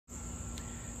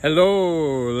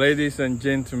Hello, ladies and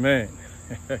gentlemen.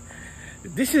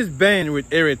 This is Ben with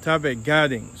Eritabe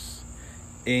Gardens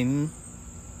in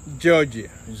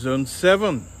Georgia, Zone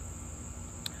 7.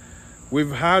 We've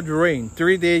had rain,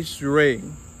 3 days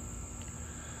rain.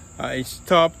 It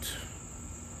stopped,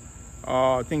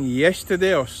 I think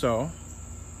yesterday or so.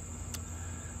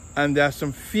 And there are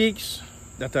some figs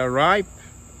that are ripe.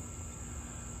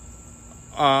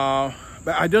 But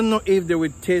I don't know if they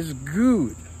will taste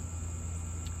good,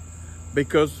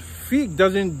 because fig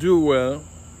doesn't do well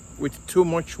with too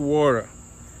much water,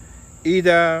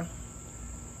 either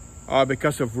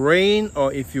because of rain,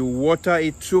 or if you water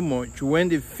it too much. When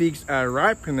the figs are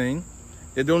ripening,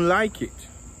 they don't like it,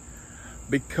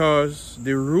 because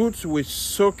the roots will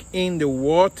soak in the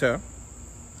water,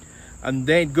 and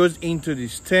then it goes into the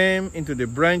stem, into the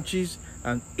branches,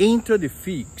 and into the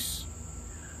figs.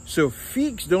 So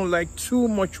figs don't like too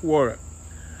much water,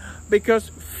 because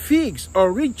figs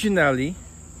originally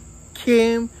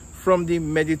came from the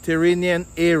Mediterranean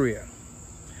area,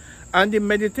 and the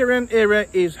Mediterranean area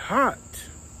is hot.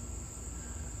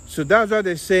 So that's why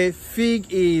they say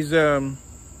fig is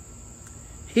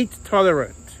heat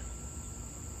tolerant.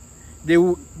 They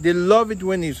love it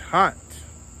when it's hot,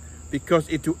 because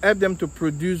it will help them to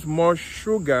produce more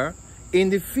sugar in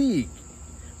the fig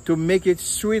to make it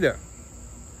sweeter.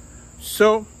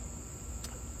 So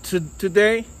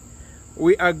today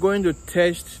we are going to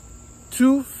test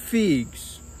two fig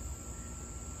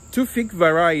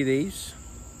varieties.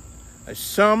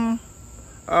 Some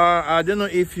I don't know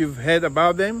if you've heard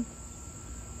about them,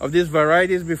 of these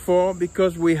varieties before,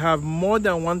 because we have more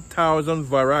than 1,000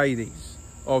 varieties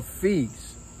of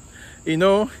figs. You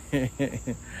know,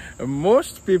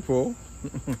 most people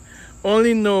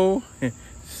only know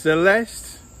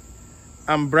Celeste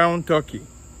and Brown Turkey,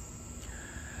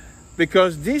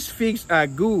 because these figs are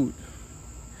good.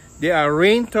 They are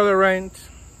rain tolerant,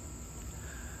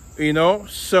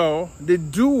 so they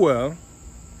do well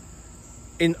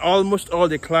in almost all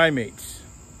the climates.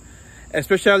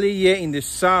 Especially here in the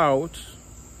South,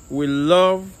 we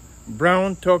love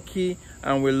Brown Turkey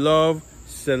and we love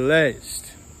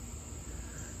Celeste.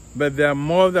 But there are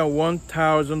more than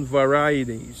 1,000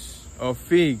 varieties of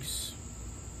figs.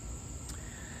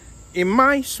 In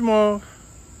my small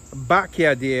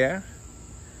backyard here,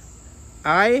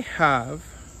 I have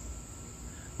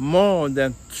more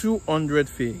than 200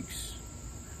 figs,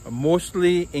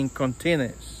 mostly in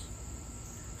containers,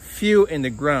 few in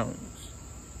the ground.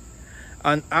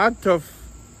 And out of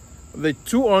the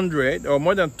 200, or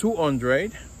more than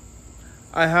 200,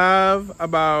 I have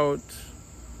about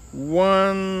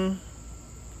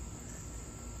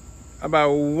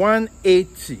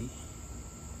 180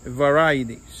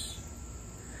 varieties.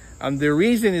 And the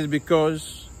reason is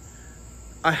because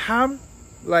I have,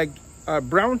 like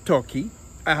Brown Turkey,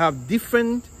 I have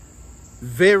different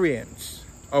variants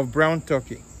of Brown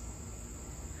Turkey.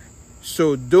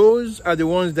 So those are the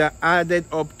ones that added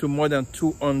up to more than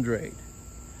 200.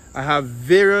 I have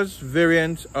various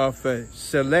variants of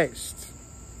Celeste.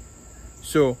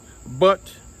 So,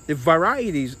 but the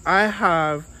varieties, I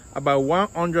have about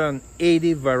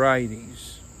 180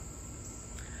 varieties.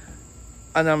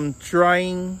 And I'm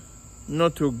trying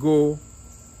not to go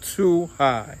too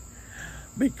high,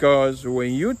 because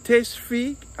when you taste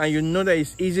fig and you know that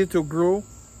it's easy to grow,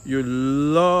 you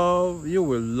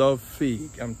will love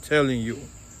fig. I'm telling you,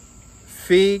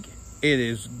 fig, it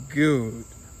is good.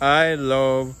 I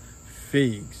love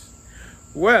figs.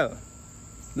 Well,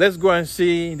 let's go and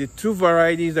see the two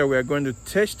varieties that we are going to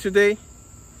test today,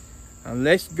 and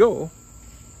let's go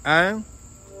and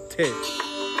taste.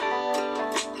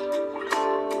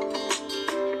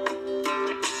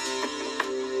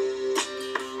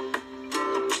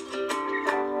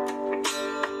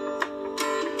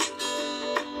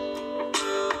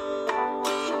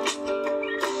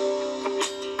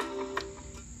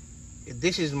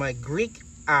 This is my Greek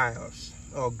Isles,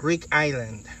 or Greek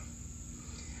Island.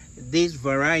 This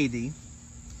variety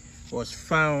was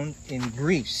found in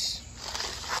Greece.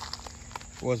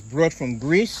 It was brought from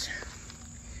Greece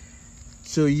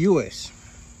to US.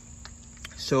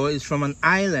 So it's from an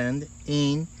island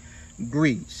in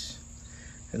Greece.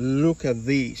 Look at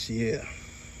this here.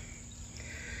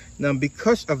 Now,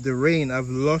 because of the rain, I've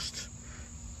lost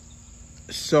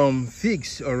some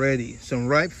figs already, some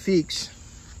ripe figs.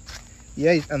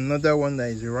 Here is another one that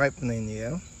is ripening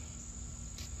here.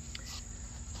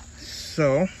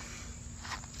 So,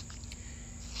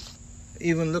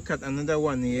 even look at another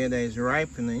one here that is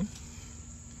ripening.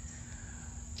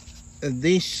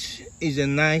 This is a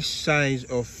nice size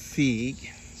of fig.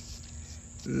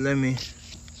 Let me,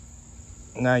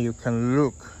 now you can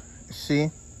look,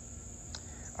 see,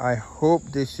 I hope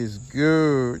this is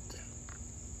good.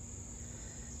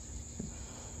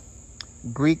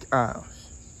 Greek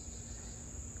Isles.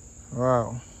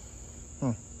 Wow.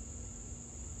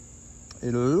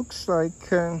 It looks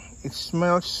like it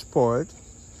smells spoiled.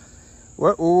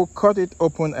 Well, we'll cut it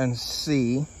open and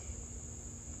see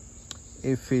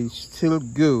if it's still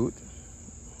good.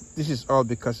 This is all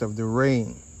because of the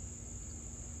rain.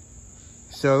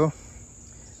 So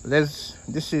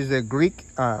this is the Greek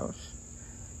Isles.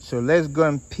 So let's go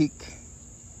and pick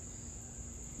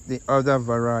the other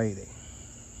variety.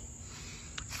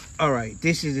 All right,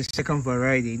 this is the second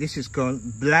variety. This is called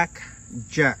Black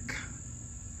Jack.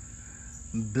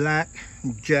 Black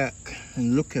Jack.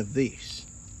 And look at this.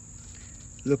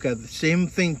 Look at the same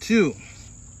thing too.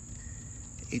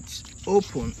 It's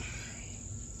open.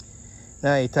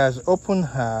 Now it has open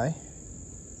high.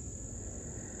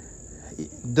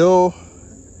 Though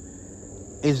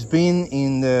it's been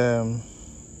in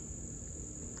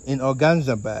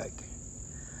organza bag,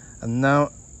 and now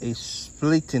it's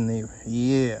splitting it.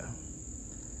 Yeah.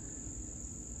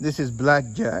 This is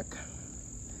Black Jack.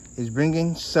 It's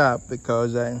bringing sap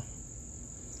because I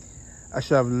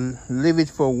should have leave it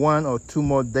for 1 or 2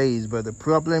 more days, but the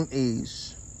problem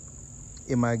is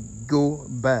it might go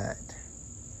bad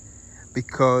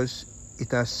because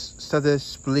it has started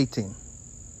splitting.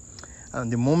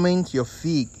 And the moment your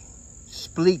fig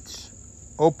splits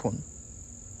open,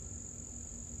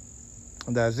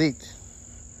 that's it.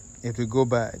 It will go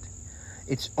bad.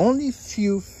 It's only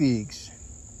few figs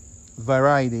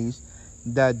varieties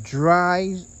that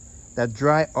dry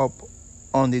up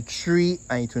on the tree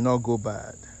and it will not go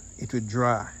bad. It will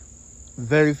dry.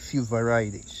 Very few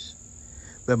varieties.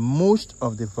 But most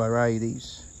of the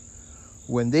varieties,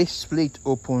 when they split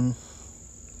open,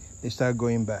 they start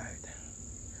going bad.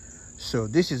 So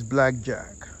this is Black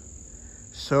Jack.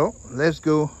 So let's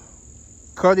go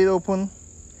cut it open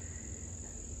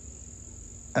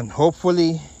and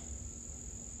hopefully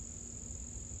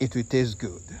it will taste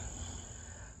good.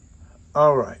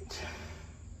 All right,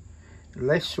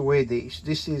 let's weigh this.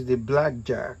 This is the Black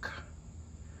Jack.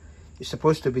 It's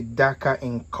supposed to be darker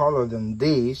in color than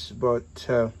this, but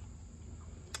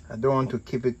I don't want to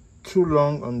keep it too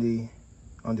long on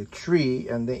the tree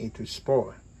and then it will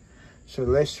spoil. So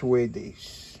let's weigh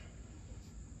this.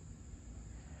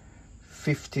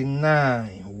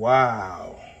 59.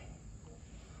 Wow.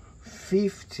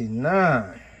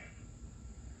 59.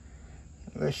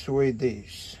 Let's weigh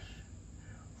this.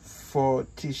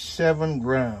 47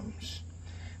 grams.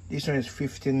 This one is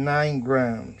 59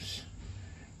 grams.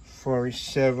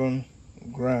 47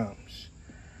 grams.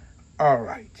 All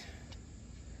right.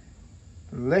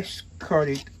 Let's cut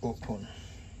it open.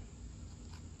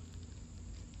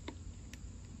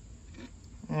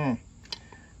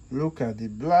 Look at the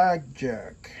Black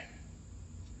Jack.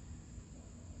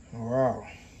 Wow.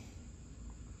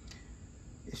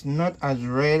 It's not as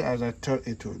red as I thought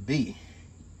it would be.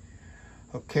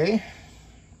 Okay.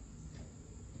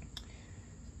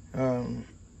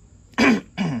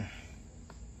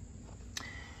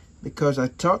 Because I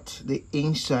thought the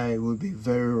inside would be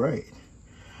very red.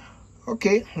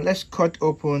 Okay, let's cut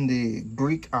open the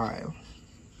Greek Isle.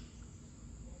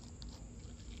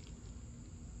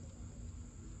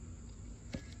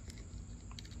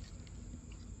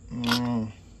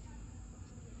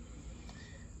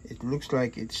 It looks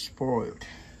like it's spoiled,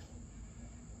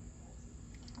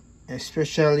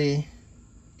 especially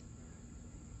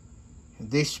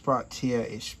this part here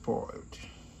is spoiled,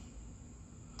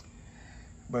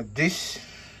 but this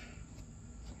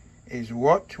is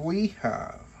what we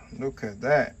have. Look at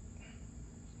that.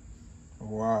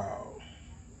 Wow.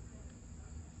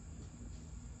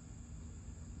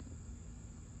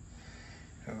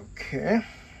 Okay,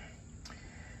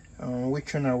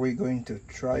 which one are we going to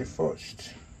try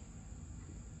first?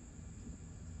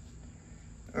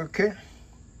 Okay,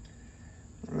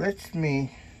 let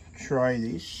me try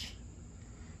this.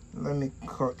 Let me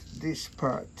cut this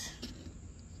part.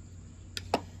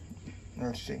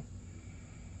 Let's see.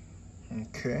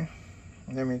 Okay,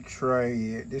 let me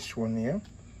try this one here,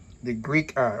 the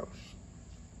Greek Isles.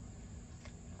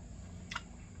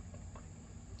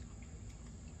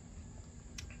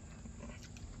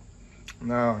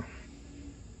 Now,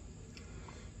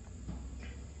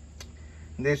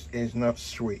 this is not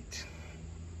sweet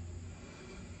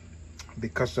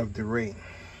because of the rain.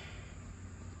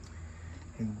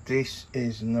 This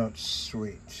is not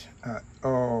sweet at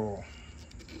all.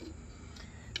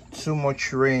 Too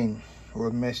much rain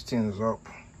will mess things up.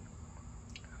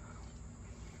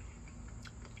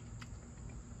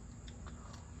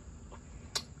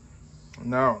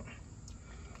 Now,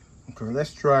 okay,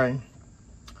 let's try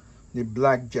the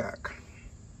blackjack.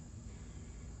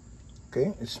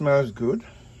 Okay, it smells good.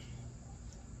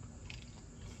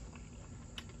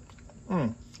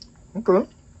 Okay.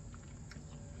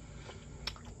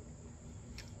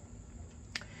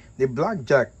 The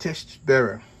blackjack tastes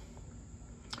better,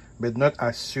 but not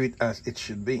as sweet as it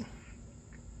should be.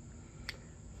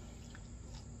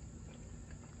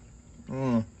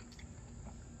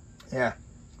 Yeah.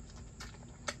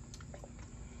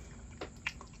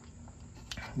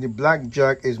 The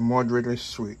blackjack is moderately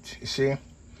sweet. You see,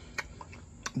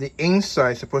 the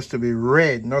inside is supposed to be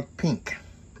red, not pink,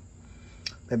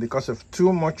 but because of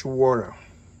too much water,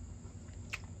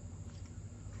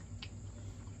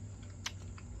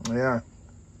 yeah,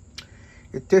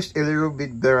 it tastes a little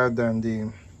bit better than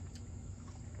the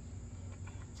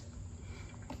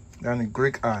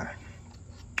Greek eye.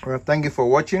 Well, thank you for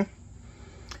watching.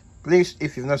 Please,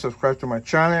 if you've not subscribed to my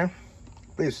channel,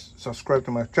 please subscribe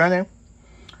to my channel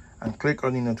and click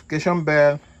on the notification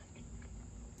bell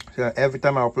so that every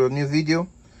time I upload a new video,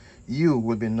 you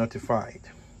will be notified.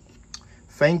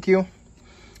 Thank you,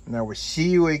 and I will see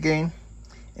you again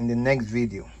in the next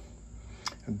video.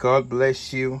 God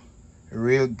bless you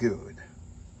real good.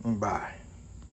 Bye.